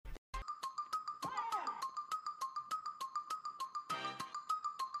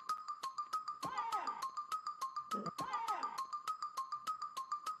Hey,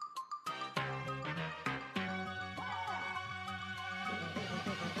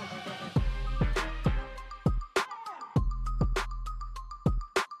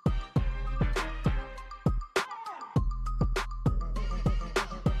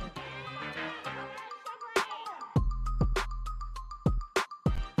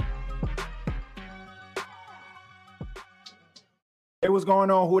 what's going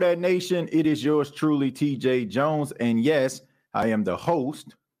on, Who Dat Nation? It is yours truly, TJ Jones. And yes, I am the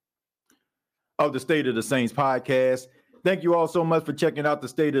host of the State of the Saints podcast. Thank you all so much for checking out the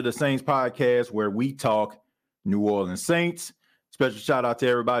State of the Saints podcast, where we talk New Orleans Saints. Special shout out to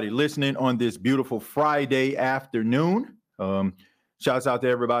everybody listening on this beautiful Friday afternoon. Shouts out to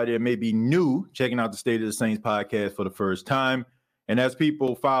everybody that may be new, checking out the State of the Saints podcast for the first time. And as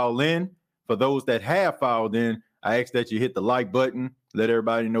people file in, for those that have filed in, I ask that you hit the like button, let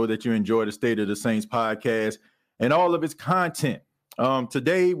everybody know that you enjoy the State of the Saints podcast and all of its content.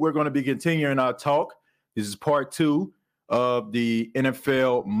 Today, we're going to be continuing our talk. This is part 2 of the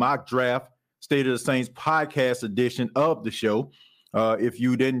NFL Mock Draft State of the Saints podcast edition of the show. If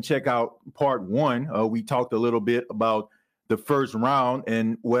you didn't check out part 1, we talked a little bit about the first round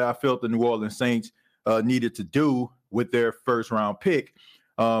and what I felt the New Orleans Saints needed to do with their first round pick.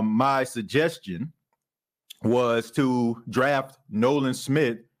 My suggestion was to draft Nolan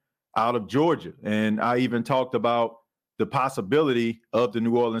Smith out of Georgia. And I even talked about the possibility of the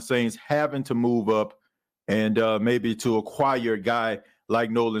New Orleans Saints having to move up and maybe to acquire a guy like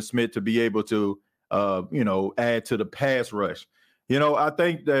Nolan Smith to be able to, add to the pass rush. I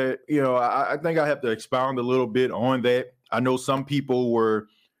think that, I think I have to expound a little bit on that. I know some people were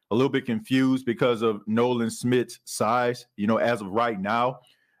a little bit confused because of Nolan Smith's size, as of right now.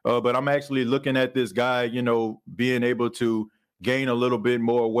 But I'm actually looking at this guy, being able to gain a little bit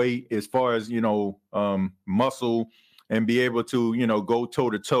more weight as far as, muscle and be able to, go toe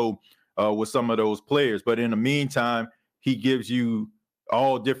to toe with some of those players. But in the meantime, he gives you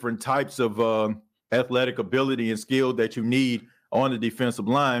all different types of athletic ability and skill that you need on the defensive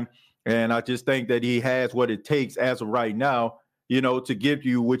line. And I just think that he has what it takes as of right now, to give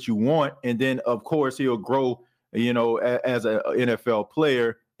you what you want. And then, of course, he'll grow, as an NFL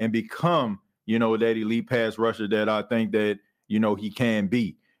player and become, that elite pass rusher that I think that, he can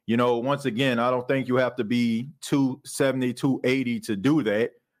be. Once again, I don't think you have to be 270, 280 to do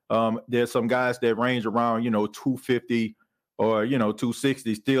that. There's some guys that range around, 250 or,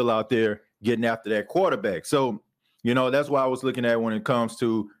 260 still out there getting after that quarterback. So, that's why I was looking at when it comes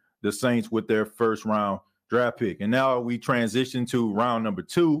to the Saints with their first round draft pick. And now we transition to round number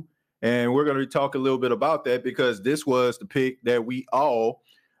 2. And we're going to talk a little bit about that because this was the pick that we all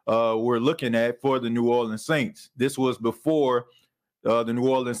were looking at for the New Orleans Saints. This was before the New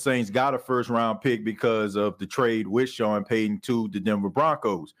Orleans Saints got a first round pick because of the trade with Sean Payton to the Denver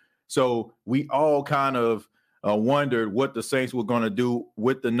Broncos. So we all kind of wondered what the Saints were going to do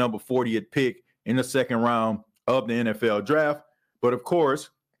with the number 40th pick in the second round of the NFL draft. But of course,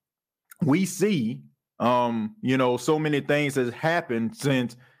 we see, so many things has happened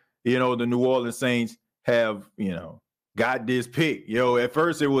since, the New Orleans Saints have, got this pick. At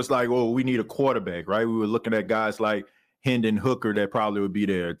first it was like, oh, we need a quarterback, right? We were looking at guys like Hendon Hooker that probably would be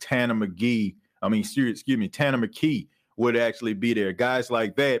there. Tanner McKee would actually be there. Guys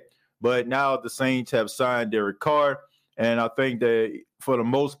like that. But now the Saints have signed Derek Carr. And I think that for the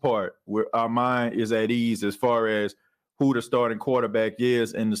most part, our mind is at ease as far as who the starting quarterback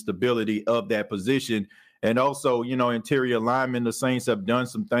is and the stability of that position. And also, interior linemen, the Saints have done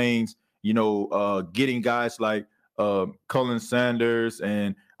some things, getting guys like Cullen Sanders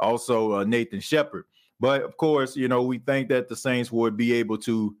and also Nathan Shepard. But of course, we think that the Saints would be able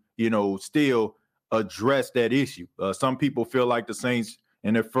to, still address that issue. Some people feel like the Saints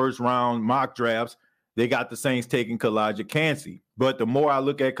in their first round mock drafts, they got the Saints taking Kalijah Kancey. But the more I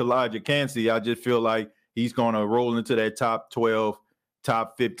look at Kalijah Kancey, I just feel like he's going to roll into that top 12,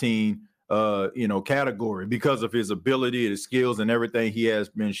 top 15, category because of his ability, his skills, and everything he has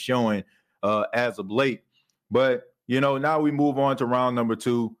been showing as of late. But, now we move on to round number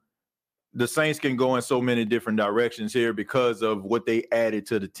 2. The Saints can go in so many different directions here because of what they added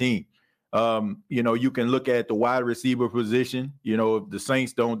to the team. You can look at the wide receiver position. If the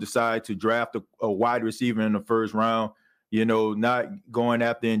Saints don't decide to draft a wide receiver in the first round, not going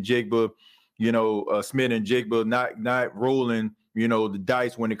after Njigba, Smith and Jigba, not rolling, the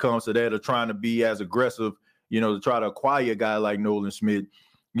dice when it comes to that, or trying to be as aggressive, to try to acquire a guy like Nolan Smith.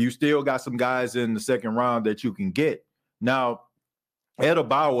 You still got some guys in the second round that you can get. Now,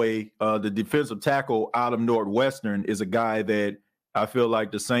 Adebayo, the defensive tackle out of Northwestern, is a guy that I feel like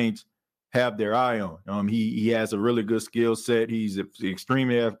the Saints have their eye on. He has a really good skill set. He's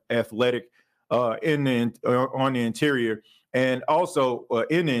extremely athletic on the interior, and also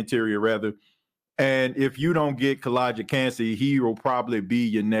in the interior rather. And if you don't get Kalijah Kancey, he will probably be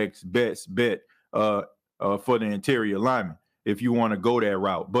your next best bet for the interior lineman if you want to go that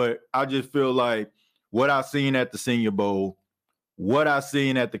route. But I just feel like what I've seen at the Senior Bowl, what I've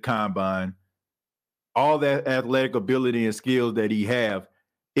seen at the Combine, all that athletic ability and skills that he have,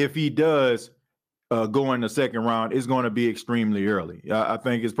 if he does go in the second round, it's going to be extremely early. I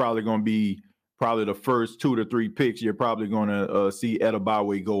think it's probably going to be the first 2 to 3 picks. You're probably going to see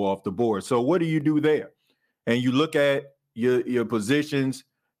Adebayo go off the board. So what do you do there? And you look at your positions.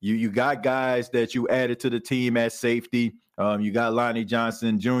 You got guys that you added to the team at safety. You got Lonnie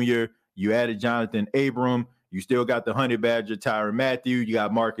Johnson Jr. You added Jonathan Abram. You still got the Honey Badger, Tyrann Mathieu. You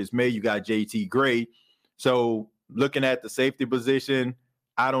got Marcus May. You got JT Gray. So looking at the safety position,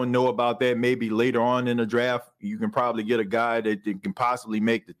 I don't know about that. Maybe later on in the draft, you can probably get a guy that can possibly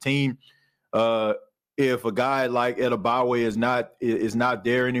make the team. If a guy like Adebayo is not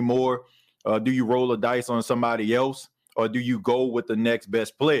there anymore, do you roll a dice on somebody else, or do you go with the next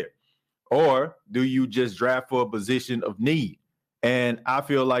best player, or do you just draft for a position of need? And I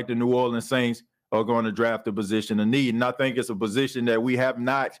feel like the New Orleans Saints are going to draft a position of need, and I think it's a position that we have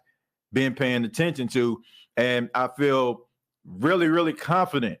not been paying attention to. And I feel really, really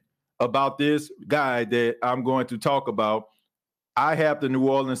confident about this guy that I'm going to talk about. I have the New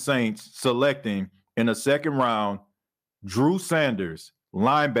Orleans Saints selecting in the second round Drew Sanders,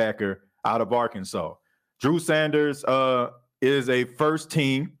 linebacker out of Arkansas. Drew Sanders is a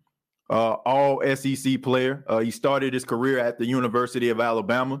first-team all SEC player. He started his career at the University of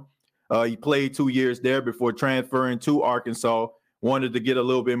Alabama. He played 2 years there before transferring to Arkansas, wanted to get a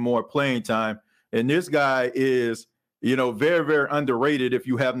little bit more playing time. And this guy is, very, very underrated if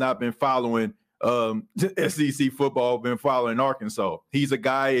you have not been following SEC football, been following Arkansas. He's a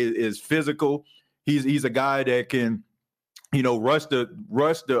guy is physical. He's a guy that can, rush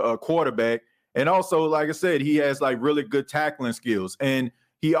the quarterback. And also, like I said, he has like really good tackling skills. And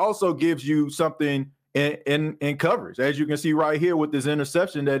he also gives you something in coverage, as you can see right here with this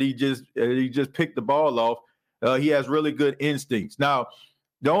interception that he just picked the ball off. He has really good instincts. Now,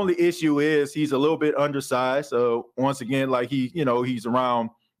 the only issue is he's a little bit undersized. Once again, like he's around,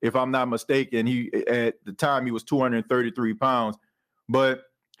 if I'm not mistaken, at the time he was 233 pounds. But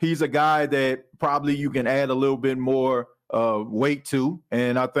he's a guy that probably you can add a little bit more weight to,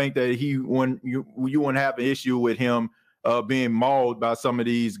 and I think that you wouldn't have an issue with him being mauled by some of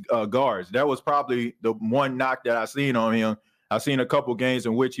these guards. That was probably the one knock that I seen on him. I've seen a couple games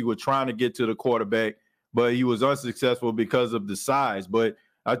in which he was trying to get to the quarterback, but he was unsuccessful because of the size. But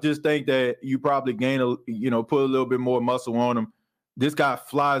I just think that you probably put a little bit more muscle on him. This guy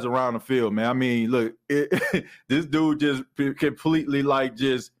flies around the field, man. I mean, look, this dude just completely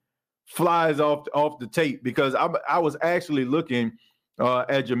just flies off the tape, because I was actually looking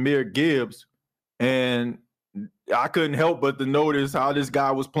at Jahmyr Gibbs, and I couldn't help but to notice how this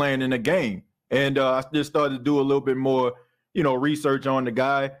guy was playing in the game. And I just started to do a little bit more, research on the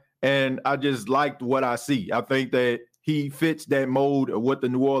guy, and I just liked what I see. I think that he fits that mold of what the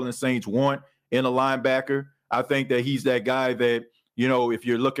New Orleans Saints want in a linebacker. I think that he's that guy that, if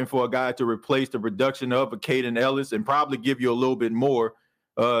you're looking for a guy to replace the production of a Caden Ellis and probably give you a little bit more,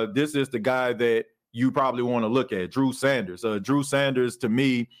 this is the guy that you probably want to look at, Drew Sanders. Drew Sanders, to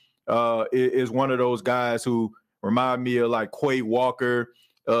me, is one of those guys who remind me of like Quay Walker,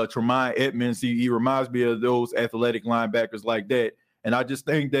 Tremaine Edmonds. He reminds me of those athletic linebackers like that. And I just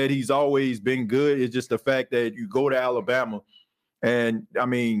think that he's always been good. It's just the fact that you go to Alabama and, I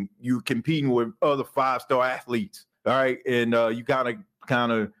mean, you competing with other 5-star athletes, all right? And you kind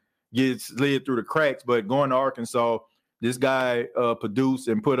of get slid through the cracks. But going to Arkansas, this guy produced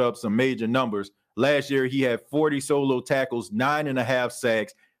and put up some major numbers. Last year, he had 40 solo tackles, 9.5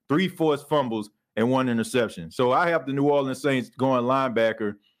 sacks, 3 forced fumbles, and 1 interception. So I have the New Orleans Saints going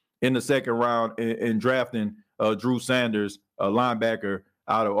linebacker in the second round and drafting Drew Sanders, a linebacker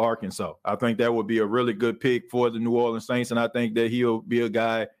out of Arkansas. I think that would be a really good pick for the New Orleans Saints, and I think that he'll be a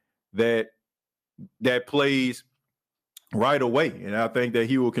guy that plays right away, and I think that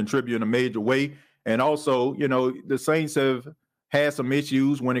he will contribute in a major way. And also, the Saints have had some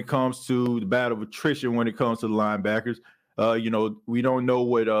issues when it comes to the battle of attrition when it comes to the linebackers. We don't know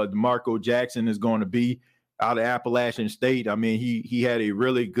what DeMarco Jackson is going to be out of Appalachian State. I mean, he had a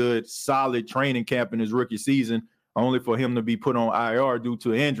really good, solid training camp in his rookie season, only for him to be put on IR due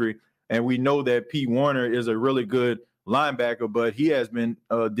to injury. And we know that Pete Werner is a really good linebacker, but he has been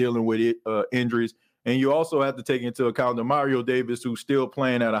dealing with injuries. And you also have to take into account that Mario Davis, who's still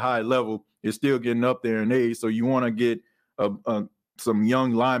playing at a high level, is still getting up there in age. So you want to get some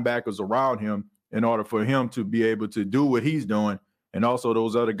young linebackers around him in order for him to be able to do what he's doing. And also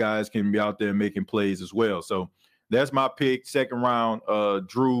those other guys can be out there making plays as well. So that's my pick, second round,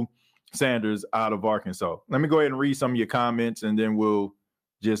 Drew Sanders out of Arkansas. Let me go ahead and read some of your comments, and then we'll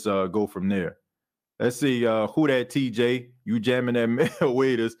just go from there. Let's see, who that TJ? You jamming that Mel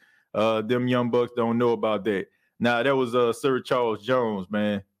Waiters. Them young bucks don't know about that. Now, that was Sir Charles Jones,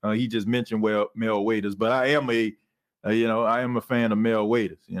 man. He just mentioned Mel Waiters, but I am a fan of Mel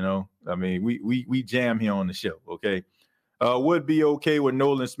Waiters, you know. I mean, we jam here on the show, okay? Would be okay with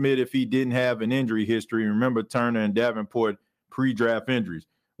Nolan Smith if he didn't have an injury history. Remember Turner and Davenport pre-draft injuries.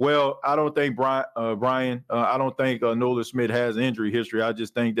 Well, I don't think Brian. I don't think Nolan Smith has injury history. I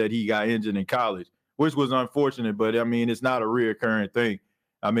just think that he got injured in college, which was unfortunate. But I mean, it's not a reoccurring thing.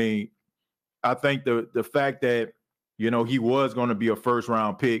 I mean, I think the fact that he was going to be a first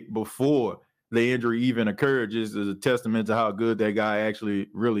round pick before the injury even occurred just is a testament to how good that guy actually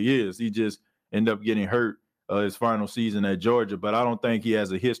really is. He just ended up getting hurt his final season at Georgia, but I don't think he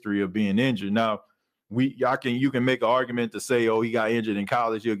has a history of being injured. Now, you can make an argument to say, oh, he got injured in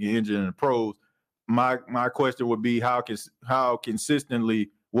college, he'll get injured in the pros. My question would be how consistently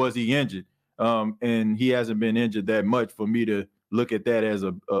was he injured? And he hasn't been injured that much for me to look at that as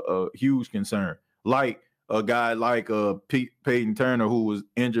a huge concern. Like a guy like Peyton Turner, who was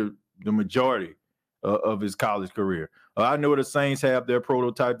injured the majority of his college career. I know the Saints have their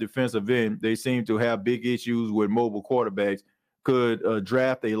prototype defensive end. They seem to have big issues with mobile quarterbacks. Could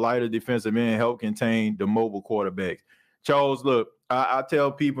draft a lighter defensive end help contain the mobile quarterbacks? Charles, look, I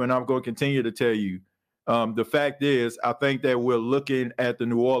tell people, and I'm going to continue to tell you, the fact is, I think that we're looking at the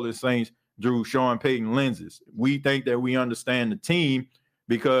New Orleans Saints through Sean Payton lenses. We think that we understand the team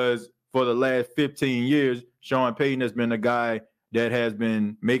because for the last 15 years, Sean Payton has been the guy that has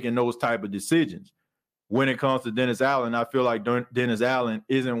been making those type of decisions. When it comes to Dennis Allen, I feel like Dennis Allen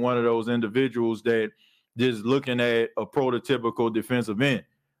isn't one of those individuals that just looking at a prototypical defensive end.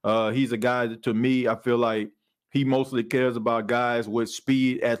 He's a guy that, to me, I feel like he mostly cares about guys with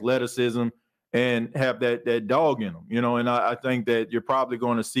speed, athleticism, and have that dog in them. And I think that you're probably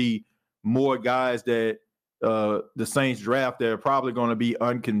going to see more guys that the Saints draft that are probably going to be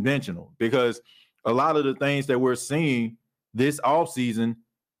unconventional, because a lot of the things that we're seeing this offseason,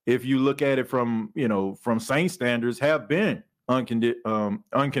 if you look at it from Saints standards, have been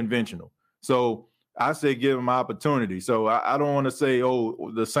unconventional. So I say give them opportunity. So I don't want to say,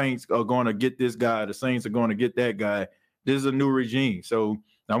 oh, the Saints are going to get this guy, the Saints are going to get that guy. This is a new regime. So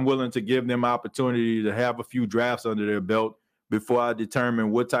I'm willing to give them opportunity to have a few drafts under their belt before I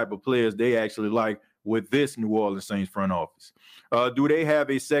determine what type of players they actually like with this New Orleans Saints front office. Do they have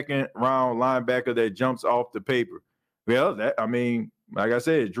a second round linebacker that jumps off the paper? Well, like I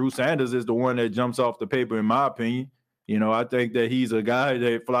said, Drew Sanders is the one that jumps off the paper, in my opinion. I think that he's a guy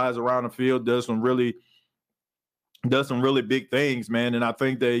that flies around the field, does some really big things, man. And I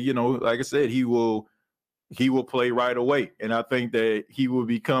think that, like I said, he will play right away. And I think that he will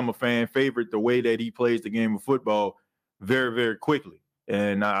become a fan favorite the way that he plays the game of football very, very quickly.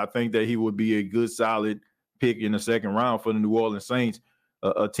 And I think that he would be a good, solid pick in the second round for the New Orleans Saints,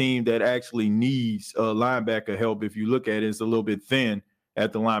 a team that actually needs linebacker help. If you look at it, it's a little bit thin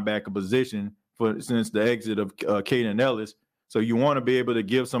at the linebacker position since the exit of Kaden Elliss. So you want to be able to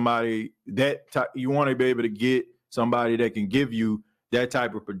give somebody you want to be able to get somebody that can give you that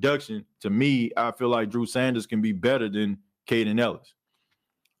type of production. To me, I feel like Drew Sanders can be better than Kaden Elliss.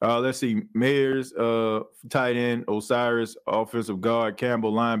 Let's see. Mayers, tight end, Osiris, offensive guard,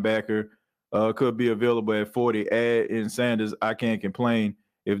 Campbell, linebacker, could be available at 40. Add in Sanders. I can't complain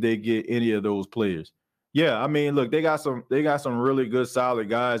if they get any of those players. Yeah, I mean, look, they got some really good, solid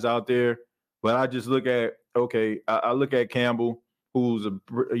guys out there. But I just look at, I look at Campbell, who's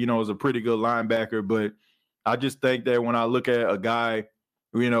is a pretty good linebacker. But I just think that when I look at a guy,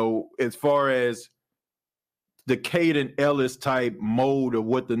 as far as the Kaden Elliss type mode of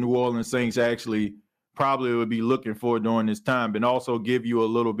what the New Orleans Saints actually probably would be looking for during this time, and also give you a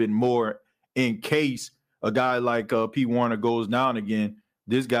little bit more in case a guy like Pete Warner goes down again.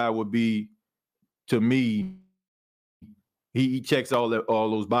 This guy would be, to me, he checks all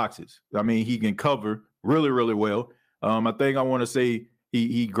those boxes. I mean, he can cover really, really well. I think I want to say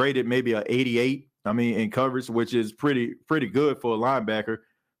he graded maybe an 88. I mean, in coverage, which is pretty good for a linebacker.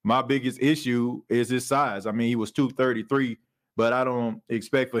 My biggest issue is his size. I mean, he was 233, but I don't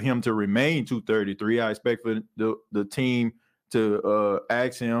expect for him to remain 233. I expect for the team to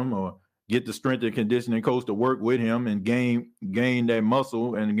ask him or get the strength and conditioning coach to work with him and gain that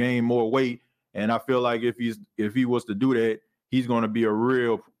muscle and gain more weight And I feel like if he was to do that, he's going to be a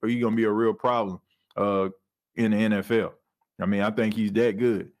real problem in the NFL. I mean, I think he's that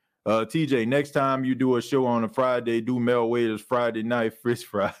good. TJ, next time you do a show on a Friday, do Mel Waiter's Friday Night Fish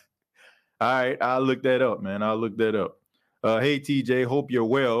Fry. All right, I'll look that up, man. I'll look that up. Hey, TJ, hope you're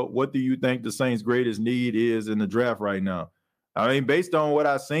well. What do you think the Saints' greatest need is in the draft right now? I mean, based on what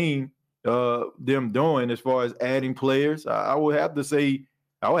I've seen them doing as far as adding players, I would have to say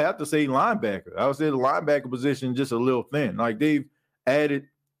linebacker. I would say the linebacker position just a little thin. Like, they've added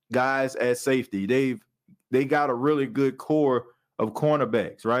guys at safety. They got a really good core of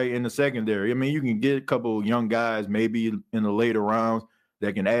cornerbacks, right, in the secondary. I mean, you can get a couple of young guys maybe in the later rounds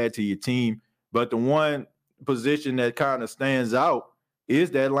that can add to your team. But the one position that kind of stands out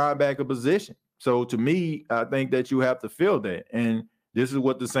is that linebacker position. So to me, I think that you have to fill that. And this is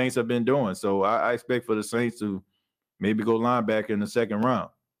what the Saints have been doing. So I expect for the Saints to maybe go linebacker in the second round.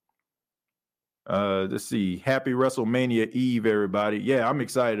 Let's see. Happy WrestleMania Eve, everybody. Yeah, I'm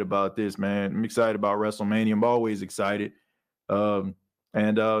excited about this, man. I'm excited about WrestleMania. I'm always excited. I've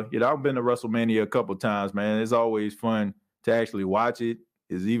been to WrestleMania a couple times, man. It's always fun to actually watch it.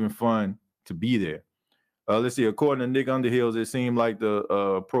 It's even fun to be there. Let's see. According to Nick Underhills, it seemed like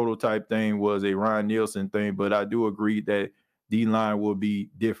the prototype thing was a Ryan Nielsen thing, but I do agree that D-line will be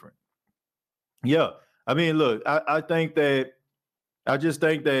different. Yeah. I mean, look, I just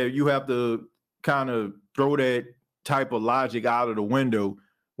think that you have to kind of throw that type of logic out of the window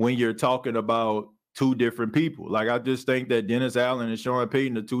when you're talking about two different people. Like, I just think that Dennis Allen and Sean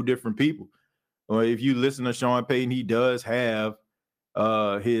Payton are two different people. Or if you listen to Sean Payton, he does have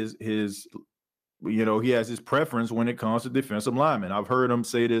his he has his preference when it comes to defensive linemen. I've heard him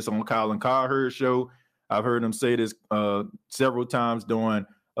say this on Colin Cowherd's show. I've heard him say this several times during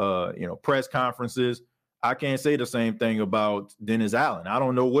press conferences. I can't say the same thing about Dennis Allen. I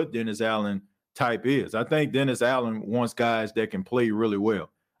don't know what Dennis Allen type is. I think Dennis Allen wants guys that can play really well.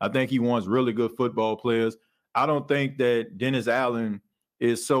 I think he wants really good football players. I don't think that Dennis Allen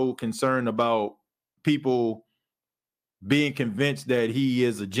is so concerned about people being convinced that he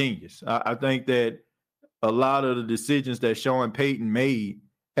is a genius. I think that a lot of the decisions that Sean Payton made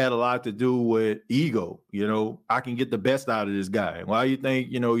had a lot to do with ego. I can get the best out of this guy. Why you think,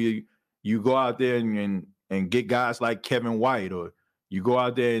 you go out there and get guys like Kevin White, or you go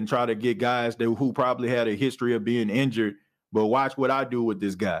out there and try to get guys who probably had a history of being injured, but watch what I do with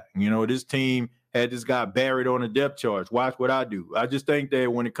this guy. This team had this guy buried on a depth chart. Watch what I do. I just think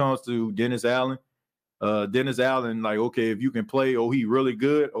that when it comes to Dennis Allen, like, okay, if you can play, he really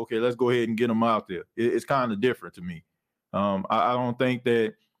good. Okay, let's go ahead and get him out there. It's kind of different to me. I don't think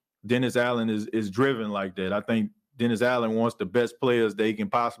that Dennis Allen is driven like that. I think Dennis Allen wants the best players they can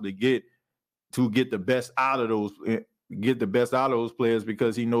possibly get to get the best out of those players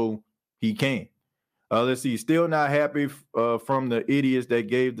because he know he can. Let's see. Still not happy from the idiots that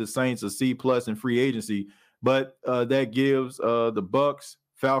gave the Saints a C+ in free agency, but that gives the Bucks,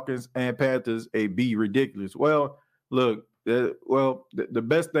 Falcons, and Panthers a B. Ridiculous. Well, look. The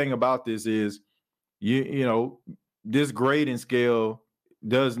best thing about this is, this grading scale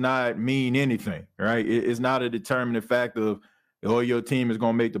does not mean anything, right? It's not a determining factor of your team is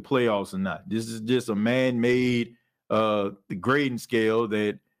going to make the playoffs or not. This is just a man-made grading scale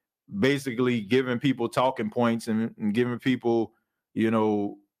that basically giving people talking points and giving people,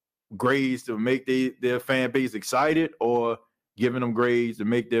 grades to make their fan base excited, or giving them grades to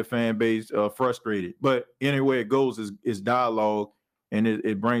make their fan base frustrated. But anyway, it goes is dialogue, and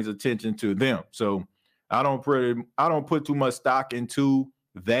it brings attention to them. So I don't put too much stock into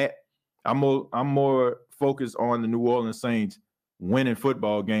that. I'm more focused on the New Orleans Saints winning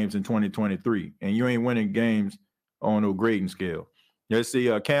football games in 2023, and you ain't winning games on a grading scale. Let's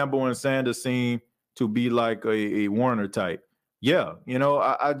see, Campbell and Sanders seem to be like a Warner type. Yeah,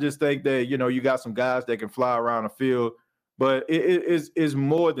 I just think that you got some guys that can fly around the field, but it's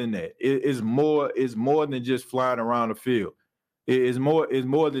more than that. It's more than just flying around the field. It's more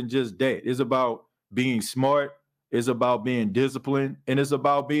than just that. It's about being smart. It's about being disciplined, and it's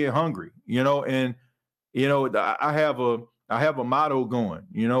about being hungry. And I have a motto going.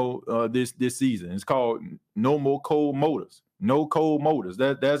 This season. It's called "No More Cold Motors." No cold motors.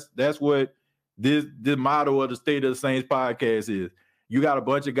 That's what the motto of the State of the Saints podcast is. You got a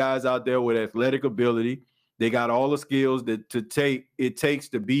bunch of guys out there with athletic ability. They got all the skills that it takes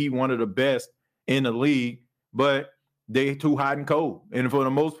to be one of the best in the league, but they too hot and cold. And for the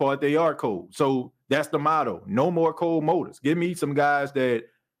most part, they are cold. So that's the motto. No more cold motors. Give me some guys that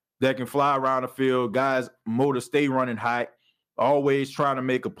can fly around the field. Guys, motors stay running hot, always trying to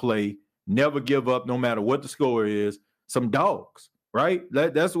make a play, never give up no matter what the score is. Some dogs. right?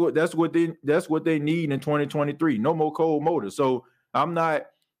 That's what they need in 2023. No more Cole Motors. So I'm not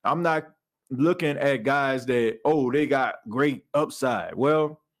looking at guys that, oh, they got great upside.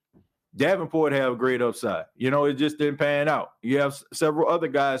 Well, Davenport have great upside. It just didn't pan out. You have several other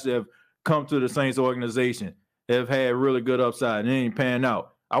guys that have come to the Saints organization that have had really good upside and it ain't pan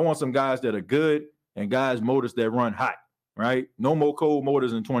out. I want some guys that are good and guys motors that run hot, right? No more Cole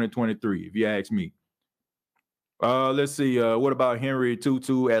Motors in 2023, if you ask me. Let's see. What about Henry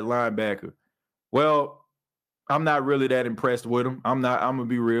Tutu at linebacker? Well, I'm not really that impressed with him. I'm gonna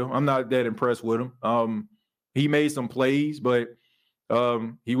be real. I'm not that impressed with him. He made some plays, but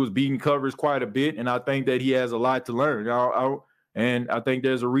he was beating covers quite a bit, and I think that he has a lot to learn. And I think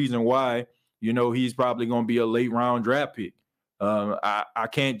there's a reason why, he's probably going to be a late round draft pick. I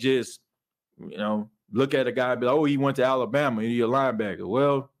can't just, look at a guy and be like, oh, he went to Alabama, he's a linebacker.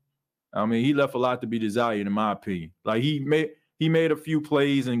 Well, I mean, he left a lot to be desired, in my opinion. Like he made a few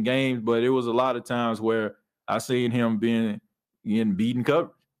plays in games, but it was a lot of times where I seen him being beaten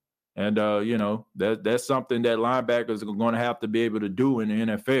coverage. And, that's something that linebackers are going to have to be able to do in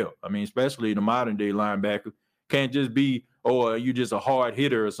the NFL. I mean, especially the modern day linebacker. Can't just be, oh, you just a hard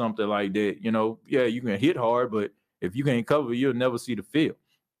hitter or something like that. Yeah, you can hit hard, but if you can't cover, you'll never see the field.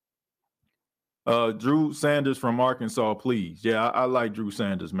 Drew Sanders from Arkansas, please. Yeah, I like Drew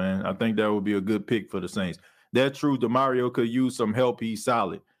Sanders, man. I think that would be a good pick for the Saints. That's true. DeMario could use some help. He's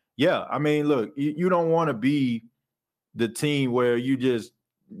solid. Yeah, I mean, look, you don't want to be the team where you just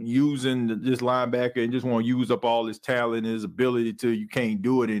using this linebacker and just want to use up all his talent and his ability till you can't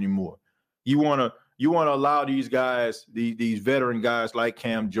do it anymore. You want to allow these guys, these veteran guys like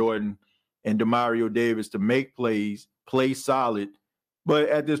Cam Jordan and DeMario Davis to make plays, play solid. But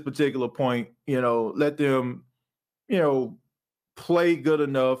at this particular point, let them, play good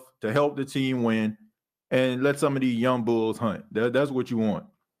enough to help the team win and let some of these young bulls hunt. That's what you want.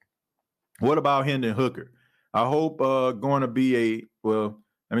 What about Hendon Hooker? I hope going to be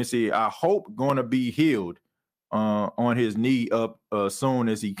I hope going to be healed on his knee up soon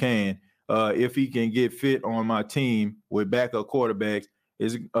as he can. If he can get fit on my team with backup quarterbacks,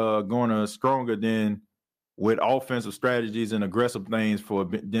 is going to stronger than with offensive strategies and aggressive things for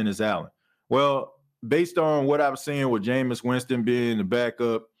Dennis Allen. Well, based on what I've seen with Jameis Winston being the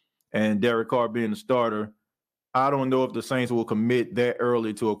backup and Derek Carr being the starter, I don't know if the Saints will commit that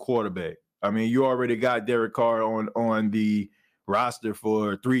early to a quarterback. I mean, you already got Derek Carr on the roster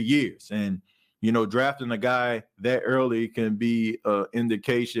for 3 years. And, drafting a guy that early can be an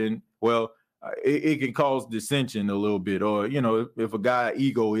indication. Well, it can cause dissension a little bit, or, if a guy's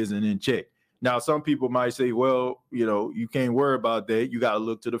ego isn't in check. Now, some people might say, well, you can't worry about that. You got to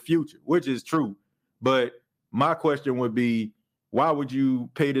look to the future, which is true. But my question would be, why would you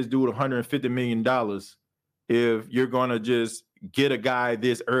pay this dude $150 million if you're going to just get a guy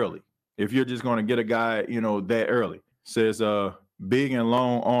this early? If you're just going to get a guy, that early. Says big and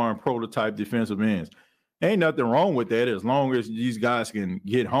long arm prototype defensive ends. Ain't nothing wrong with that as long as these guys can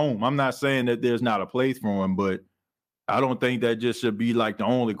get home. I'm not saying that there's not a place for them, but I don't think that just should be like the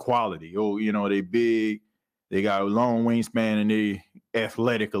only quality. Oh, they big, they got a long wingspan, and they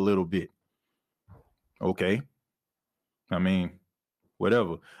athletic a little bit. Okay. I mean,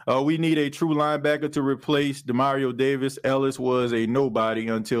 whatever. We need a true linebacker to replace DeMario Davis. Ellis was a nobody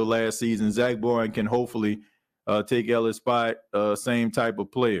until last season. Zach Bowen can hopefully take Ellis' spot, same type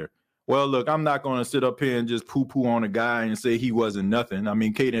of player. Well, look, I'm not going to sit up here and just poo-poo on a guy and say he wasn't nothing. I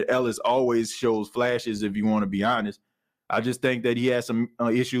mean, Caden Ellis always shows flashes, if you want to be honest. I just think that he has some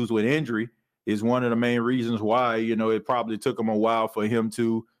issues with injury is one of the main reasons why, it probably took him a while for him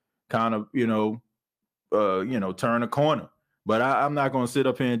to kind of, turn a corner. But I'm not going to sit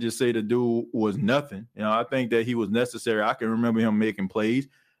up here and just say the dude was nothing. I think that he was necessary. I can remember him making plays.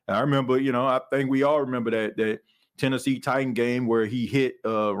 I remember, I think we all remember that Tennessee Titan game where he hit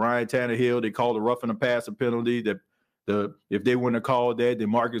Ryan Tannehill. They called a roughing the passer penalty. If they wouldn't have called that, then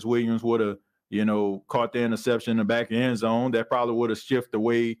Marcus Williams would have, caught the interception in the back end zone. That probably would have shifted the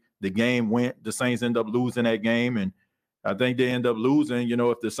way the game went. The Saints end up losing that game. And I think they end up losing,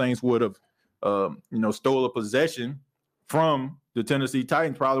 if the Saints would have, stole a possession from the Tennessee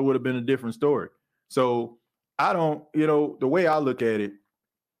Titans, probably would have been a different story. So I don't, the way I look at it,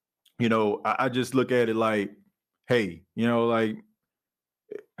 I just look at it like, hey, like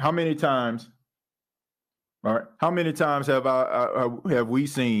how many times have we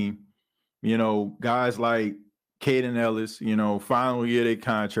seen, guys like Caden Ellis, final year their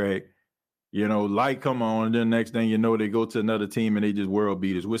contract, come on, and then the next thing you know, they go to another team and they just world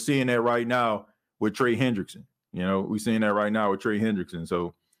beaters. We're seeing that right now with Trey Hendrickson. We're seeing that right now with Trey Hendrickson.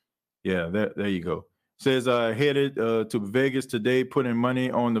 So, yeah, there you go. says headed to Vegas today, putting money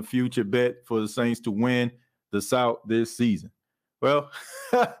on the future bet for the Saints to win the South this season. Well,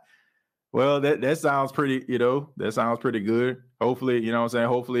 well, that sounds pretty, that sounds pretty good. Hopefully, you know what I'm saying?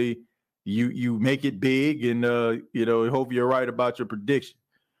 Hopefully you make it big and, hope you're right about your prediction.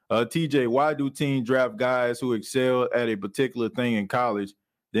 TJ, why do teams draft guys who excel at a particular thing in college,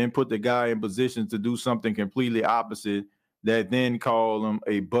 then put the guy in position to do something completely opposite that then call them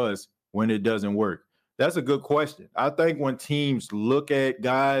a bust when it doesn't work? That's a good question. I think when teams look at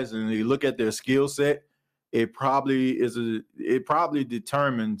guys and they look at their skill set, it probably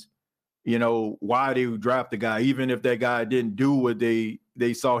determines, why they would draft the guy, even if that guy didn't do what they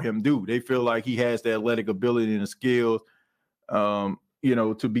saw him do. They feel like he has the athletic ability and the skills,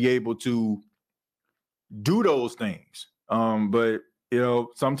 to be able to do those things. But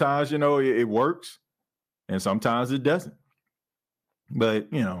sometimes, it works and sometimes it doesn't. But,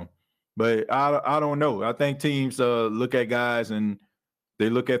 but I don't know. I think teams look at guys and they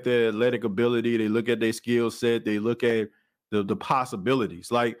look at their athletic ability. They look at their skill set. They look at the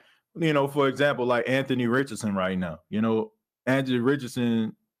possibilities. Like, for example, like Anthony Richardson right now. Anthony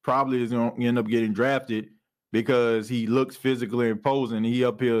Richardson probably is going to end up getting drafted because he looks physically imposing. He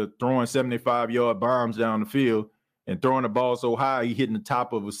up here throwing 75-yard bombs down the field and throwing the ball so high he hitting the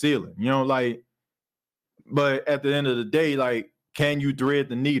top of a ceiling. But at the end of the day, like, can you thread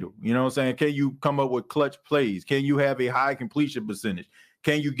the needle? You know what I'm saying? Can you come up with clutch plays? Can you have a high completion percentage?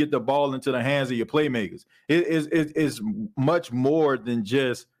 Can you get the ball into the hands of your playmakers? It's much more than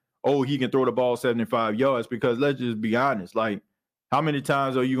just, he can throw the ball 75 yards, because let's just be honest. Like, how many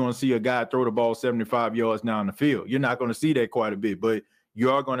times are you going to see a guy throw the ball 75 yards down the field? You're not going to see that quite a bit, but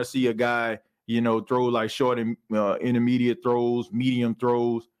you are going to see a guy, throw like short and intermediate throws, medium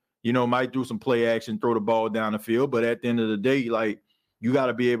throws, might do some play action, throw the ball down the field. But at the end of the day, like, you got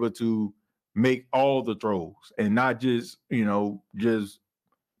to be able to make all the throws and not just, just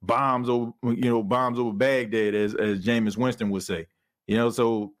bombs over Baghdad, as Jameis Winston would say.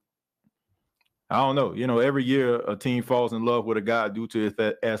 So I don't know. Every year a team falls in love with a guy due to his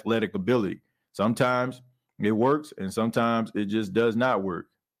athletic ability. Sometimes it works and sometimes it just does not work.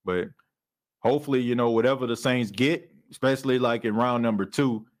 But hopefully, whatever the Saints get, especially like in round number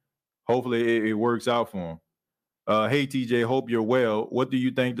 2, hopefully it works out for them. Hey, TJ, hope you're well. What do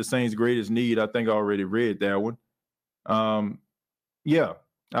you think the Saints' greatest need? I think I already read that one. Yeah,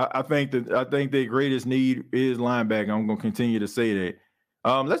 I think their greatest need is linebacker. I'm going to continue to say that.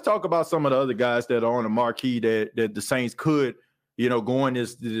 Let's talk about some of the other guys that are on the marquee that the Saints could, go in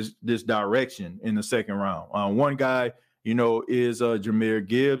this direction in the second round. One guy, is Jahmyr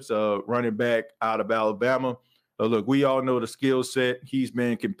Gibbs, running back out of Alabama. Look, we all know the skill set. He's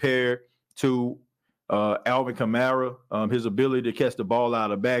been compared to Alvin Kamara, his ability to catch the ball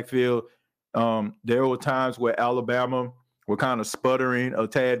out of the backfield. There were times where Alabama were kind of sputtering a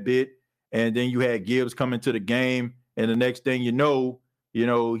tad bit, and then you had Gibbs come into the game, and the next thing you know,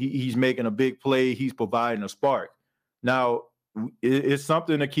 he's making a big play. He's providing a spark. Now, it's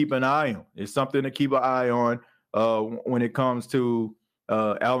something to keep an eye on. It's something to keep an eye on when it comes to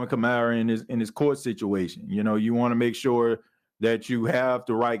Alvin Kamara in his court situation. You want to make sure that you have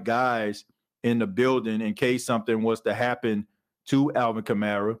the right guys in the building in case something was to happen to Alvin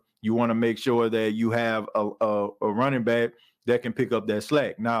Kamara. You want to make sure that you have a running back that can pick up that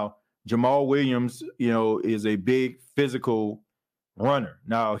slack. Now, Jamal Williams, is a big physical runner.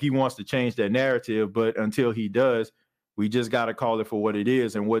 Now, he wants to change that narrative, but until he does, we just got to call it for what it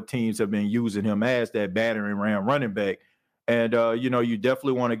is and what teams have been using him as, that battering ram running back. And, you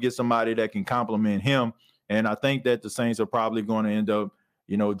definitely want to get somebody that can complement him. And I think that the Saints are probably going to end up,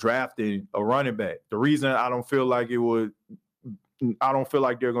 drafting a running back. The reason I don't feel like they're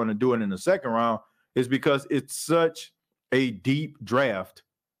going to do it in the second round is because it's such a deep draft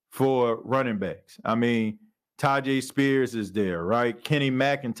for running backs. I mean, Tajay Spears is there, right? Kenny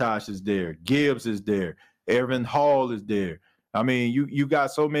McIntosh is there. Gibbs is there. Evan Hall is there. I mean, you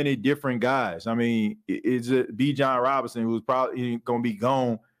got so many different guys. I mean, is it Bijan Robinson, who's probably going to be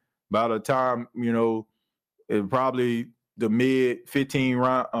gone by the time, probably the mid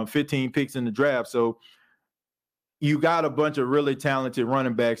 15 picks in the draft. So you got a bunch of really talented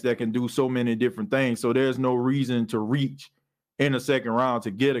running backs that can do so many different things. So there's no reason to reach in the second round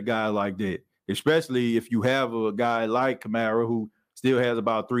to get a guy like that, especially if you have a guy like Kamara who still has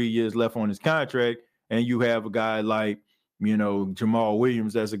about 3 years left on his contract, and you have a guy like, Jamal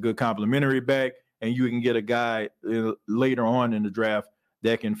Williams that's a good complementary back, and you can get a guy later on in the draft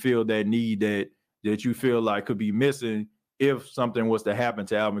that can fill that need that you feel like could be missing if something was to happen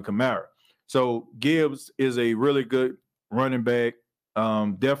to Alvin Kamara. So Gibbs is a really good running back.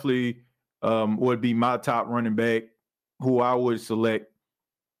 Definitely would be my top running back who I would select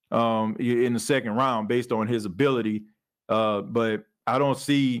in the second round based on his ability. But I don't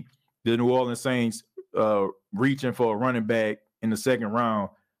see the New Orleans Saints reaching for a running back in the second round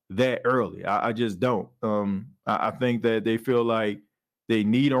that early. I just don't. I think that they feel like they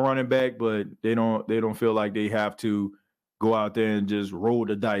need a running back, but they don't feel like they have to go out there and just roll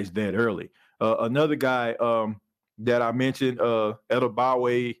the dice that early. Another guy that I mentioned,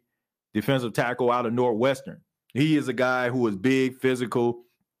 Edebawe, defensive tackle out of Northwestern. He is a guy who is big, physical,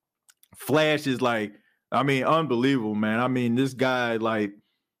 flashes like, I mean, unbelievable, man. I mean, this guy, like,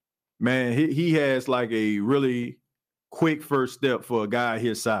 man, he has like a really quick first step for a guy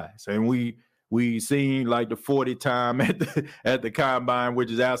his size. And we seen like the 40 time at the combine,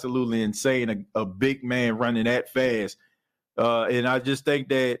 which is absolutely insane. A big man running that fast. And I just think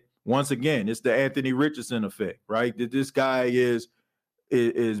that once again, it's the Anthony Richardson effect, right? That this guy is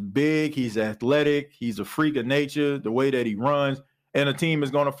big, he's athletic, he's a freak of nature, the way that he runs, and a team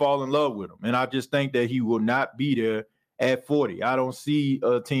is going to fall in love with him. And I just think that he will not be there at 40. I don't see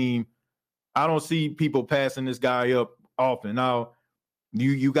people passing this guy up often. Now,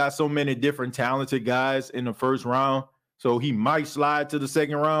 you got so many different talented guys in the first round, so he might slide to the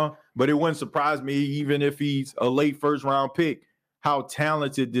second round, but it wouldn't surprise me, even if he's a late first round pick, how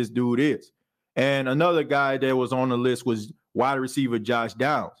talented this dude is. And another guy that was on the list was wide receiver Josh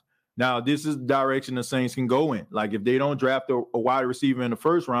Downs. Now, this is the direction the Saints can go in. Like, if they don't draft a wide receiver in the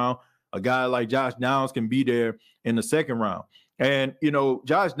first round, a guy like Josh Downs can be there in the second round. And, you know,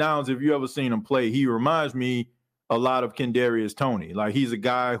 Josh Downs, if you ever seen him play, he reminds me a lot of Kadarius Toney. Like, he's a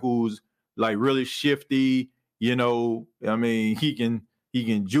guy who's like really shifty, you know. I mean, he can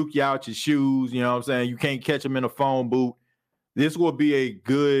juke you out your shoes, you know what I'm saying? You can't catch him in a phone booth. This would be a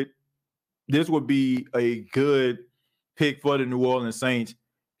good pick for the New Orleans Saints,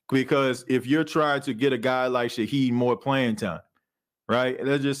 because if you're trying to get a guy like Shaheed more playing time, right?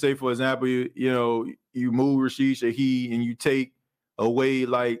 Let's just say, for example, you move Rashid Shaheed and you take away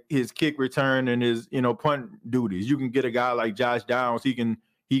like his kick return and his, punt duties. You can get a guy like Josh Downs. He can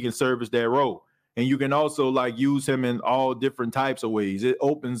service that role. And you can also like use him in all different types of ways. It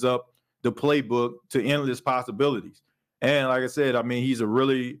opens up the playbook to endless possibilities. And like I said, I mean, he's a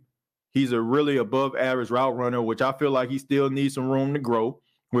really above average route runner, which I feel like he still needs some room to grow,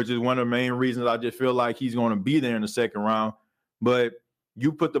 which is one of the main reasons I just feel like he's going to be there in the second round. But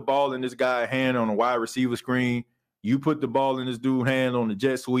you put the ball in this guy's hand on a wide receiver screen, you put the ball in this dude's hand on the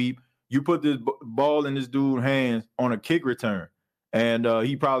jet sweep, you put this ball in this dude's hands on a kick return, and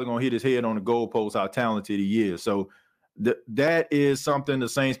he probably going to hit his head on the goalpost, how talented he is. So that is something the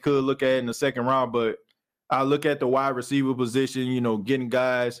Saints could look at in the second round. But I look at the wide receiver position, getting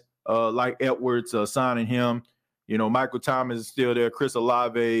guys like Edwards, signing him. Michael Thomas is still there. Chris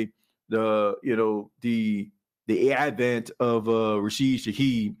Olave, the advent of Rashid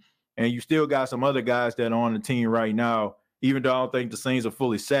Shaheed, and you still got some other guys that are on the team right now. Even though I don't think the Saints are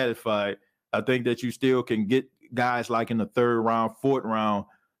fully satisfied, I think that you still can get guys like in the third round, fourth round,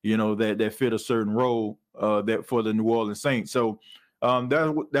 that fit a certain role that for the New Orleans Saints. So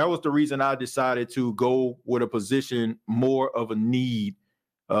that was the reason I decided to go with a position more of a need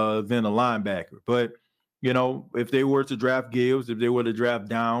than a linebacker. But if they were to draft Gibbs, if they were to draft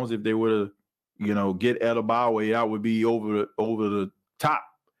Downs, if they were to, get Edebawe, that would be over the top,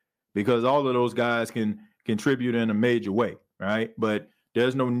 because all of those guys can contribute in a major way, right? But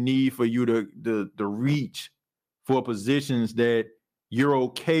there's no need for you to reach for positions that you're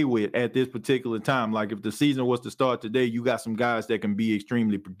okay with at this particular time. Like if the season was to start today, you got some guys that can be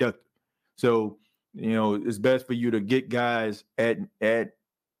extremely productive. So, it's best for you to get guys at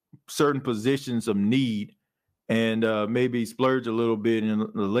certain positions of need and maybe splurge a little bit in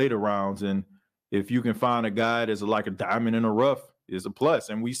the later rounds. And if you can find a guy that's like a diamond in the rough, is a plus.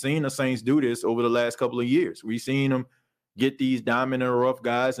 And we've seen the Saints do this over the last couple of years. We've seen them get these diamond in the rough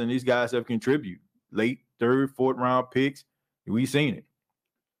guys, and these guys have contributed. Late third, fourth round picks, we've seen it.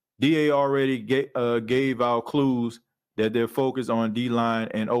 DA already gave out clues that they're focused on D-line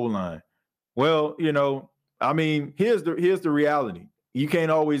and O-line. Well, I mean, here's the reality. You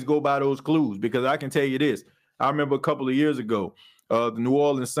can't always go by those clues, because I can tell you this. I remember a couple of years ago, the New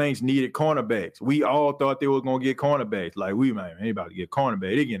Orleans Saints needed cornerbacks. We all thought they were going to get cornerbacks. Like, anybody to get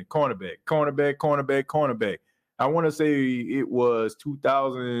cornerback. They're getting cornerback. I want to say it was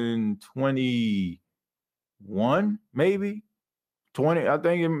 2021, maybe 20. I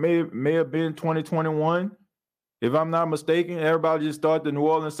think it may have been 2021, if I'm not mistaken. Everybody just thought the New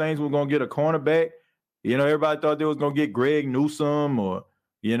Orleans Saints were going to get a cornerback. Everybody thought they was going to get Greg Newsome or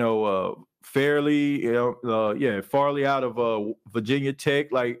Farley, Farley out of Virginia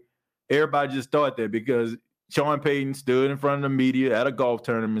Tech. Like, everybody just thought that because Sean Payton stood in front of the media at a golf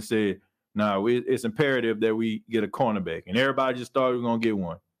tournament and said, "No, it's imperative that we get a cornerback," and everybody just thought we were gonna get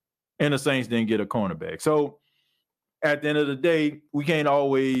one, and the Saints didn't get a cornerback. So at the end of the day, we can't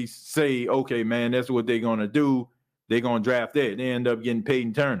always say, "Okay, man, that's what they're gonna do. They're gonna draft that." They end up getting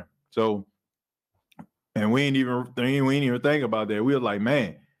Peyton Turner. So, and we ain't even think about that. We were like,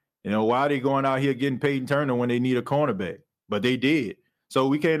 man, why are they going out here getting Peyton Turner when they need a cornerback? But they did. So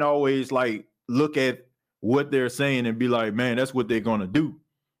we can't always like look at what they're saying and be like, man, that's what they're gonna do.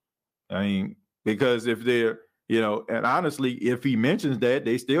 I mean, because if they're, and honestly, if he mentions that,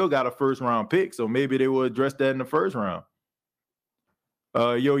 they still got a first round pick. So maybe they will address that in the first round.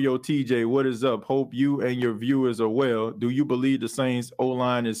 Yo, TJ, what is up? Hope you and your viewers are well. Do you believe the Saints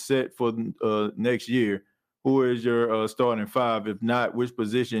O-line is set for next year? Who is your starting five? If not, which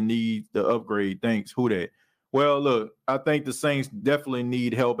position needs the upgrade? Thanks. Who that? Well, look, I think the Saints definitely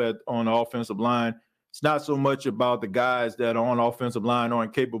need help on the offensive line. It's not so much about the guys that are on the offensive line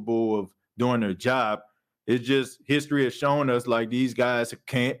aren't capable of doing their job. It's just history has shown us like these guys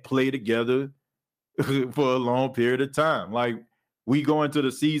can't play together for a long period of time. Like, we go into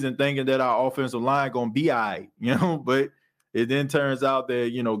the season thinking that our offensive line going to be all right, but it then turns out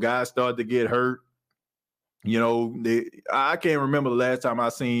that, guys start to get hurt. I can't remember the last time I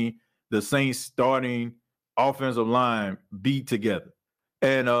seen the Saints starting offensive line be together.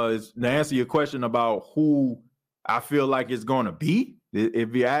 And to answer your question about who I feel like it's going to be,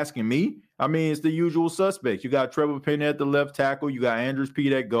 if you're asking me, I mean, it's the usual suspects. You got Trevor Penny at the left tackle. You got Andrews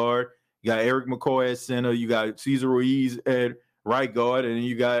Pete at guard. You got Eric McCoy at center. You got Cesar Ruiz at right guard, and then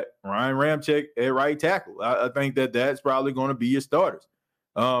you got Ryan Ramczyk at right tackle. I think that's probably going to be your starters.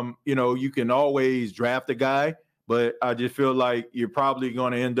 You can always draft a guy, but I just feel like you're probably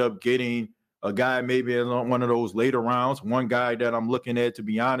going to end up getting a guy maybe in one of those later rounds. One guy that I'm looking at, to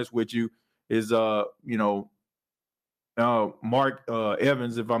be honest with you, is Mark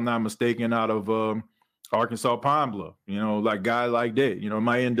Evans, if I'm not mistaken, out of Arkansas Pine Bluff. Like guy like that.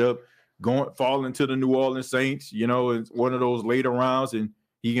 Might end up falling to the New Orleans Saints, it's one of those later rounds, and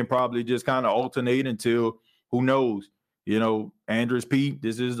he can probably just kind of alternate until, who knows, Andrews Pete,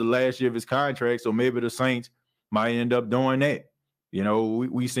 this is the last year of his contract, so maybe the Saints might end up doing that.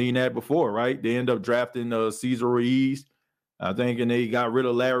 We seen that before, right? They end up drafting Cesar Ruiz, I think, and they got rid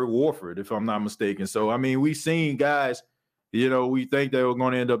of Larry Warford, if I'm not mistaken. So, I mean, we seen guys, we think they were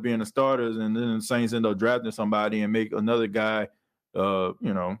going to end up being the starters, and then the Saints end up drafting somebody and make another guy,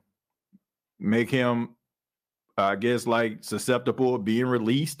 make him, I guess, like susceptible of being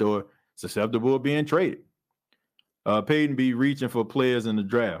released or susceptible of being traded. Peyton be reaching for players in the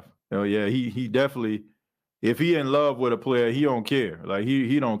draft. Oh yeah, he definitely, if he in love with a player, he don't care. Like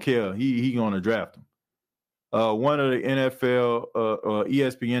he don't care. He gonna draft him. One of the NFL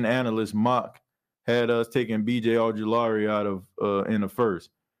ESPN analysts, Mock, had us taking BJ Ojulari out of in the first.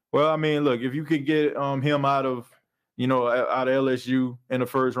 Well, I mean, look, if you could get him out of LSU in the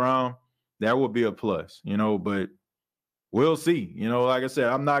first round, that would be a plus, but we'll see. Like I said,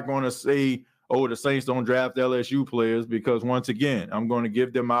 I'm not going to say, oh, the Saints don't draft LSU players, because once again, I'm going to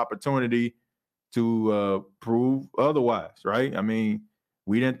give them opportunity to prove otherwise, right? I mean,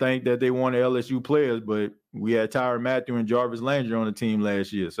 we didn't think that they wanted LSU players, but we had Tyrann Mathieu and Jarvis Landry on the team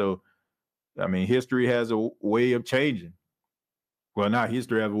last year. So, I mean, history has a way of changing. Well, not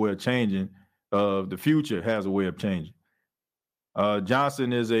history has a way of changing. The future has a way of changing.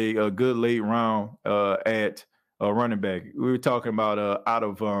 Johnson is a good late round at running back. We were talking about out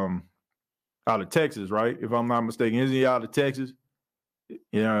of Texas, right? If I'm not mistaken, isn't he out of Texas?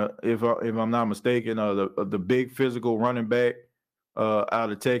 If I'm not mistaken, the big physical running back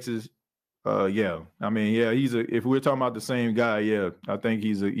out of Texas. Yeah, I mean, yeah, if we're talking about the same guy, yeah, I think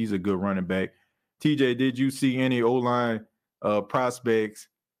he's a good running back. TJ, did you see any O-line prospects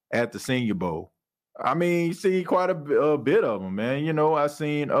at the Senior Bowl? I mean, you see quite a bit of them, man. I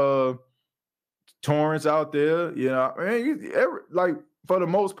seen Torrance out there. Like for the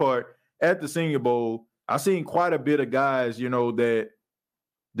most part at the Senior Bowl, I seen quite a bit of guys, that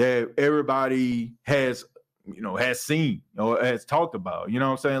everybody has seen or has talked about. You know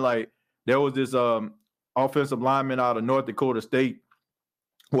what I'm saying? Like there was this offensive lineman out of North Dakota State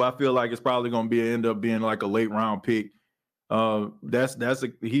who I feel like it's probably going to end up being like a late round pick.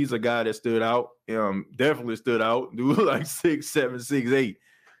 He's a guy that stood out. Definitely stood out. Dude, like 6'7",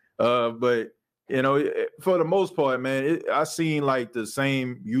 6'8". But for the most part, man, I seen like the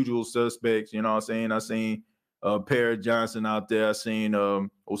same usual suspects. You know what I'm saying? I seen Perry Johnson out there. I seen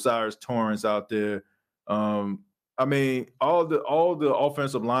Osiris Torrance out there. I mean, all the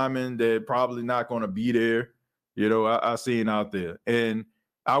offensive linemen that probably not going to be there. I seen out there, and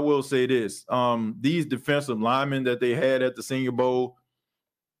I will say this. These defensive linemen that they had at the Senior Bowl,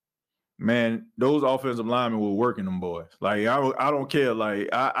 man, those offensive linemen were working them boys. Like, I don't care. Like,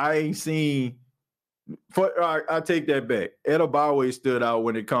 I ain't seen I take that back. Edobawe stood out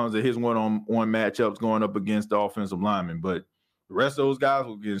when it comes to his one-on-one matchups going up against the offensive linemen, but the rest of those guys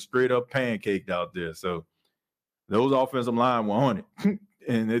were getting straight up pancaked out there. So those offensive line were on it.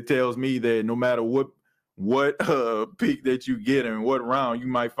 And it tells me that no matter what pick that you get and what round, you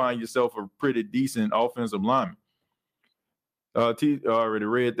might find yourself a pretty decent offensive lineman. T already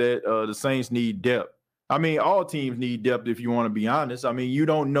read that. The Saints need depth. I mean, all teams need depth if you want to be honest. I mean, you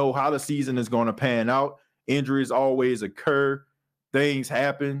don't know how the season is going to pan out. Injuries always occur. Things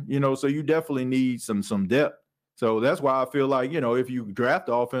happen, so you definitely need some depth. So that's why I feel like, if you draft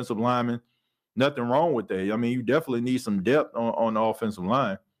the offensive lineman, nothing wrong with that. I mean, you definitely need some depth on the offensive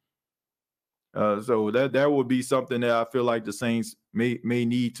line. So that would be something that I feel like the Saints may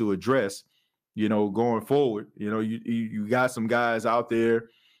need to address, going forward. You got some guys out there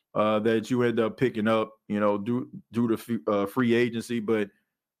that you end up picking up, due to free agency. But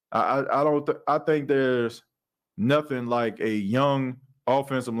I think there's nothing like a young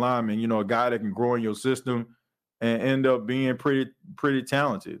offensive lineman, a guy that can grow in your system and end up being pretty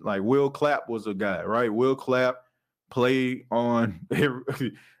talented. Like Will Clapp was a guy, right? Will Clapp played on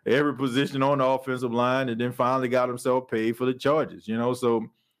every position on the offensive line and then finally got himself paid for the Chargers, So,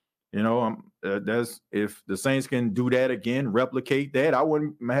 that's if the Saints can do that again, replicate that, I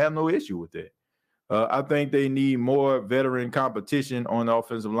wouldn't have no issue with that. I think they need more veteran competition on the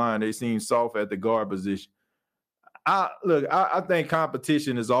offensive line. They seem soft at the guard position. I think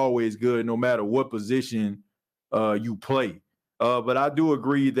competition is always good no matter what position you play. But I do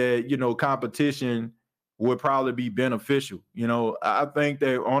agree that, competition would probably be beneficial. I think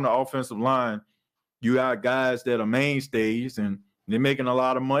that on the offensive line, you got guys that are mainstays and they're making a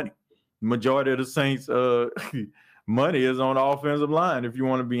lot of money. Majority of the Saints money is on the offensive line, if you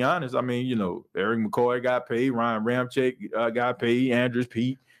want to be honest. I mean, Eric McCoy got paid, Ryan Ramczyk got paid, Andrus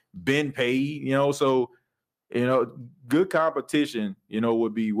Peat been paid, so good competition,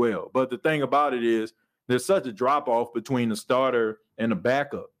 would be well. But the thing about it is there's such a drop-off between the starter and the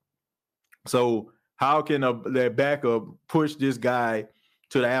backup. So how can that backup push this guy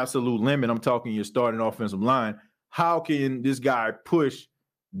to the absolute limit? I'm talking your starting offensive line. How can this guy push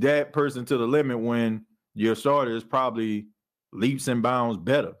that person to the limit when your starter is probably leaps and bounds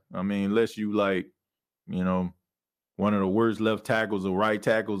better? I mean, unless you one of the worst left tackles or right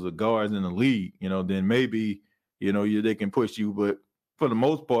tackles or guards in the league, then maybe, they can push you. But for the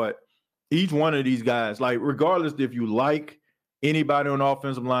most part, each one of these guys, like regardless if you like anybody on the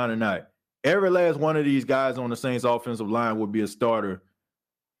offensive line or not, every last one of these guys on the Saints offensive line would be a starter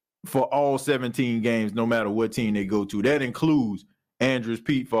for all 17 games, no matter what team they go to. That includes Andrus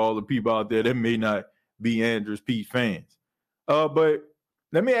Peat for all the people out there that may not be Andrus Peat fans. But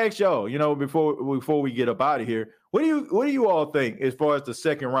let me ask y'all, before we get up out of here, what do you all think as far as the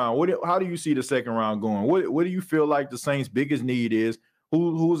second round? How do you see the second round going? What do you feel like the Saints' biggest need is?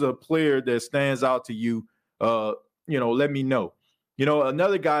 Who's a player that stands out to you? Let me know.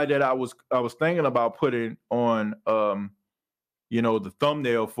 Another guy that I was thinking about putting on the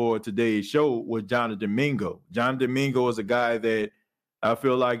thumbnail for today's show was Jonathan Mingo. Jonathan Mingo is a guy that I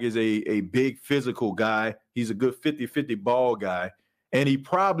feel like is a big physical guy. He's a good 50-50 ball guy. And he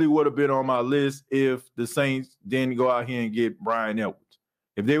probably would have been on my list if the Saints didn't go out here and get Bryan Edwards.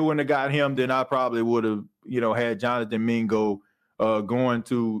 If they wouldn't have got him, then I probably would have, had Jonathan Mingo going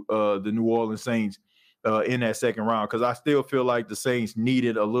to the New Orleans Saints in that second round, because I still feel like the Saints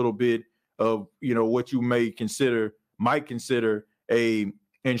needed a little bit of, what you might consider a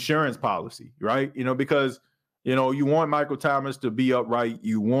insurance policy, right? Because, you want Michael Thomas to be upright.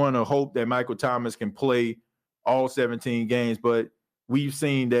 You want to hope that Michael Thomas can play all 17 games, but we've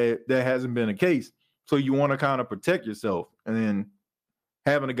seen that hasn't been the case. So you want to kind of protect yourself. And then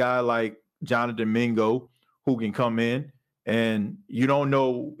having a guy like Jonathan Mingo who can come in, and you don't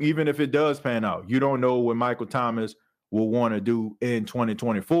know, even if it does pan out, you don't know what Michael Thomas will want to do in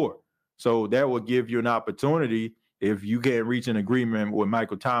 2024. So that will give you an opportunity if you can't reach an agreement with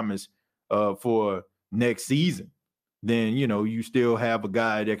Michael Thomas for next season. Then, you still have a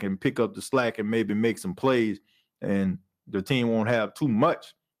guy that can pick up the slack and maybe make some plays, and the team won't have too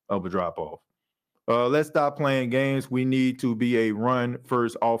much of a drop-off. Let's stop playing games. We need to be a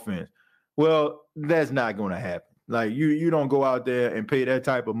run-first offense. Well, that's not going to happen. Like, you don't go out there and pay that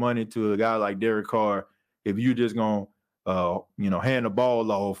type of money to a guy like Derek Carr if you're just going to, hand the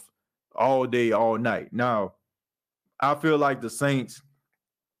ball off all day, all night. Now, I feel like the Saints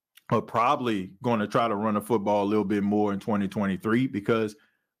are probably going to try to run the football a little bit more in 2023 because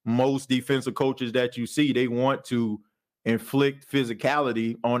most defensive coaches that you see, they want to inflict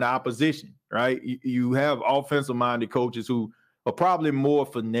physicality on the opposition, right? You have offensive-minded coaches who are probably more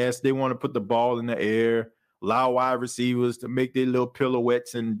finesse. They want to put the ball in the air, allow wide receivers to make their little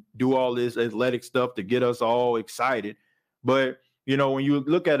pirouettes and do all this athletic stuff to get us all excited. But, you know, when you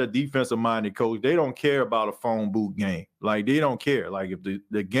look at a defensive-minded coach, they don't care about a phone booth game. Like, they don't care. Like, if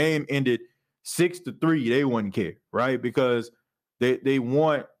the game ended 6-3, they wouldn't care, right? Because they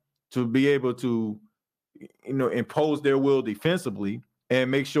want to be able to, you know, impose their will defensively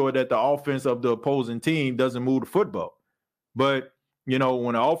and make sure that the offense of the opposing team doesn't move the football. But, you know,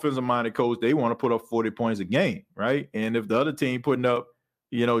 when an offensive-minded coach, they want to put up 40 points a game, right? And if the other team putting up,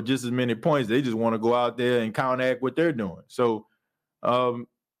 you know, just as many points, they just want to go out there and counteract what they're doing. So, you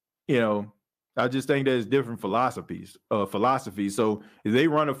know, I just think there's different philosophies. So if they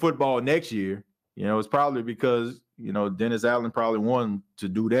run a football next year, you know, it's probably because, you know, Dennis Allen probably wanted to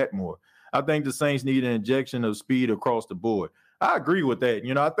do that more. I think the Saints need an injection of speed across the board. I agree with that.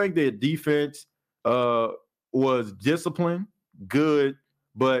 You know, I think their defense was disciplined, good,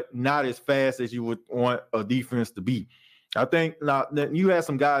 but not as fast as you would want a defense to be. I think now you had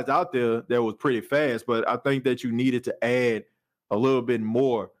some guys out there that was pretty fast, but I think that you needed to add a little bit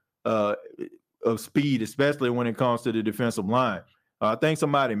more of speed, especially when it comes to the defensive line. I think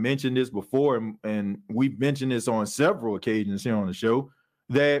somebody mentioned this before, and we've mentioned this on several occasions here on the show,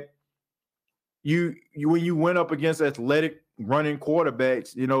 that you when you went up against athletic running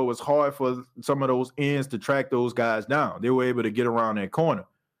quarterbacks, you know, it was hard for some of those ends to track those guys down. They were able to get around that corner.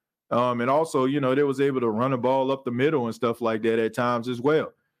 And also, you know, they was able to run the ball up the middle and stuff like that at times as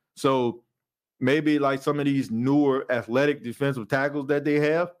well. So maybe like some of these newer athletic defensive tackles that they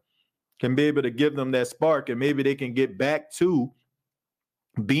have can be able to give them that spark, and maybe they can get back to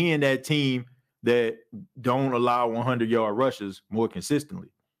being that team that don't allow 100-yard rushes more consistently.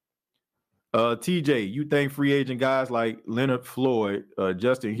 TJ, you think free agent guys like Leonard Floyd,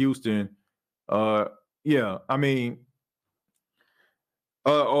 Justin Houston, yeah, I mean,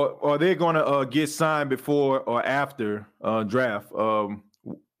 are they going to get signed before or after draft?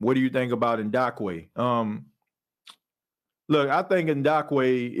 What do you think about Ndakwe? Look, I think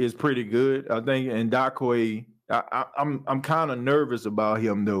Ndakwe is pretty good. I think Ndakwe, I'm kind of nervous about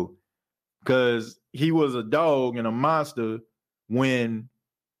him though, because he was a dog and a monster when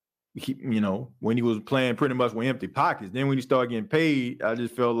when he was playing pretty much with empty pockets. Then when he started getting paid, I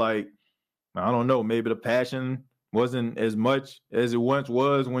just felt like, I don't know, maybe the passion wasn't as much as it once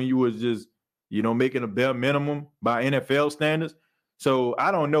was when you was just, making a bare minimum by NFL standards. So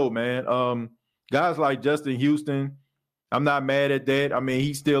I don't know, man. Guys like Justin Houston, I'm not mad at that. I mean,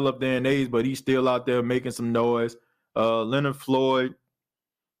 he's still up there in age, but he's still out there making some noise. Leonard Floyd,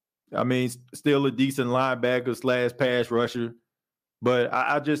 I mean, still a decent linebacker / pass rusher. But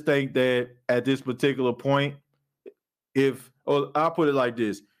I just think that at this particular point, I'll put it like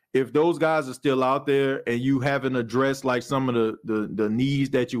this. If those guys are still out there and you haven't addressed like some of the needs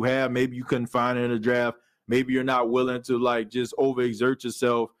that you have, maybe you couldn't find it in the draft, maybe you're not willing to like just overexert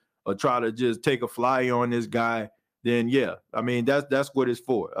yourself or try to just take a fly on this guy, then yeah, I mean, that's what it's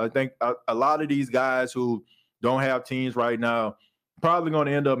for. I think a lot of these guys who don't have teams right now probably going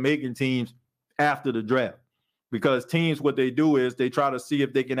to end up making teams after the draft, because teams, what they do is they try to see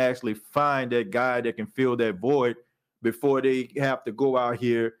if they can actually find that guy that can fill that void before they have to go out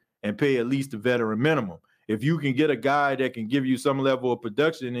here and pay at least the veteran minimum. If you can get a guy that can give you some level of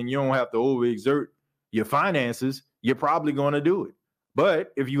production and you don't have to overexert your finances, you're probably going to do it.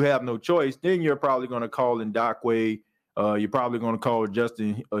 But if you have no choice, then you're probably going to call Ndakwe. You're probably going to call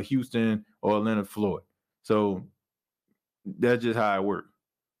Justin Houston or Leonard Floyd. So that's just how it works.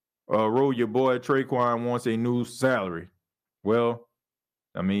 Ro, your boy Traquan wants a new salary. Well,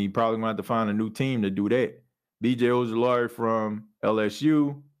 I mean, you probably going to have to find a new team to do that. BJ Ojulari from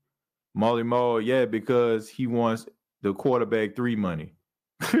LSU. Molly Mall, yeah, because he wants the quarterback 3 money.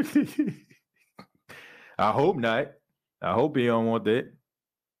 I hope not. I hope he don't want that.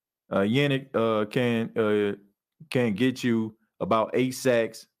 Yannick can get you about 8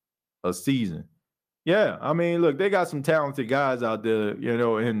 sacks a season. Yeah, I mean, look, they got some talented guys out there,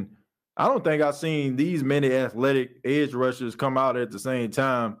 and I don't think I've seen these many athletic edge rushers come out at the same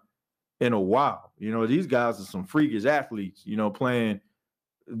time in a while. These guys are some freakish athletes, playing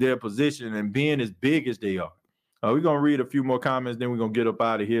their position and being as big as they are. We're going to read a few more comments, then we're going to get up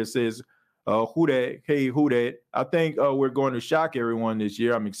out of here. It says, who that? Hey, who that? I think we're going to shock everyone this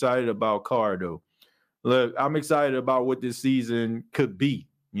year. I'm excited about Carr, though. Look, I'm excited about what this season could be.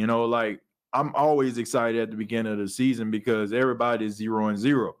 I'm always excited at the beginning of the season because everybody is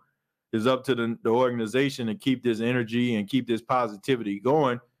 0-0. It's up to the organization to keep this energy and keep this positivity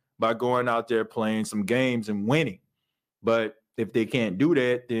going by going out there playing some games and winning. But if they can't do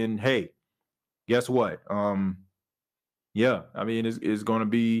that, then hey, guess what? Yeah, I mean it's going to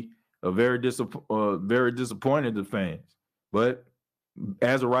be a very disappointing to fans. But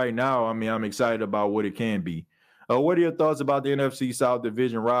as of right now, I mean I'm excited about what it can be. What are your thoughts about the NFC South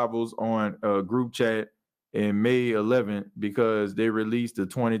Division rivals on group chat in May 11th because they released the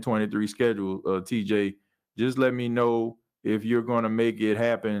 2023 schedule? TJ, just let me know if you're going to make it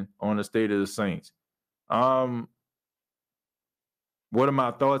happen on the State of the Saints. What are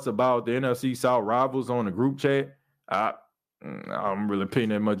my thoughts about the NFC South rivals on the group chat? I'm really paying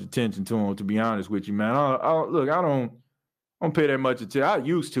that much attention to them, to be honest with you, man. I don't pay that much attention. I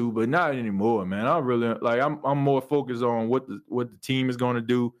used to, but not anymore, man. I really I'm more focused on what the team is going to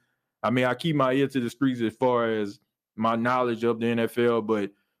do. I mean, I keep my ear to the streets as far as my knowledge of the NFL,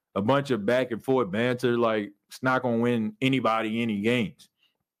 but a bunch of back and forth banter, like it's not going to win anybody any games.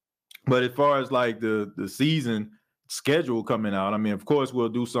 But as far as like the season schedule coming out, I mean, of course, we'll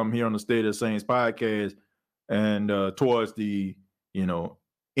do something here on the State of the Saints podcast, and towards the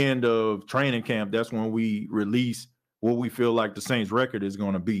end of training camp, that's when we release what we feel like the Saints record is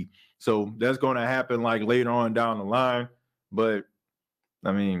going to be. So that's going to happen like later on down the line. But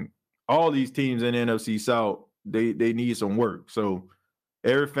I mean, all these teams in the NFC South, they need some work. So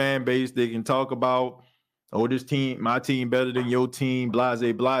every fan base, they can talk about, oh, this team, my team better than your team, blase,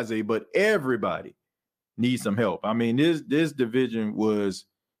 but everybody needs some help. I mean, this division was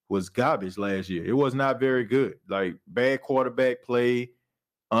garbage last year. It was not very good. Like bad quarterback play,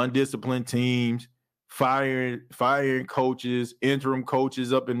 undisciplined teams, firing coaches, interim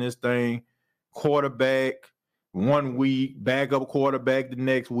coaches up in this thing, quarterback 1 week, backup quarterback the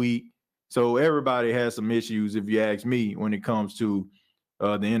next week. So everybody has some issues, if you ask me, when it comes to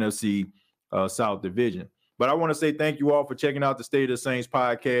the NFC South Division. But I want to say thank you all for checking out the State of the Saints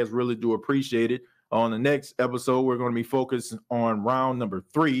podcast. Really do appreciate it. On the next episode, we're going to be focused on round number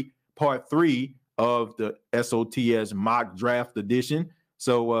 3, part 3 of the SOTS mock draft edition.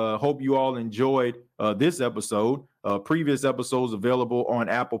 So hope you all enjoyed this episode. Previous episodes available on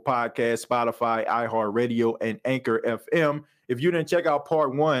Apple Podcasts, Spotify, iHeartRadio, and Anchor FM. If you didn't check out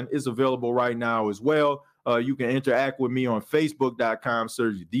part 1, it's available right now as well. You can interact with me on Facebook.com,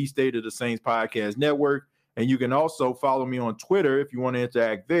 search the State of the Saints Podcast Network. And you can also follow me on Twitter if you want to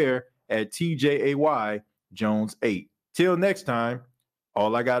interact there at TJAY Jones 8. Till next time,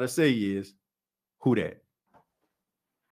 all I got to say is, who dat?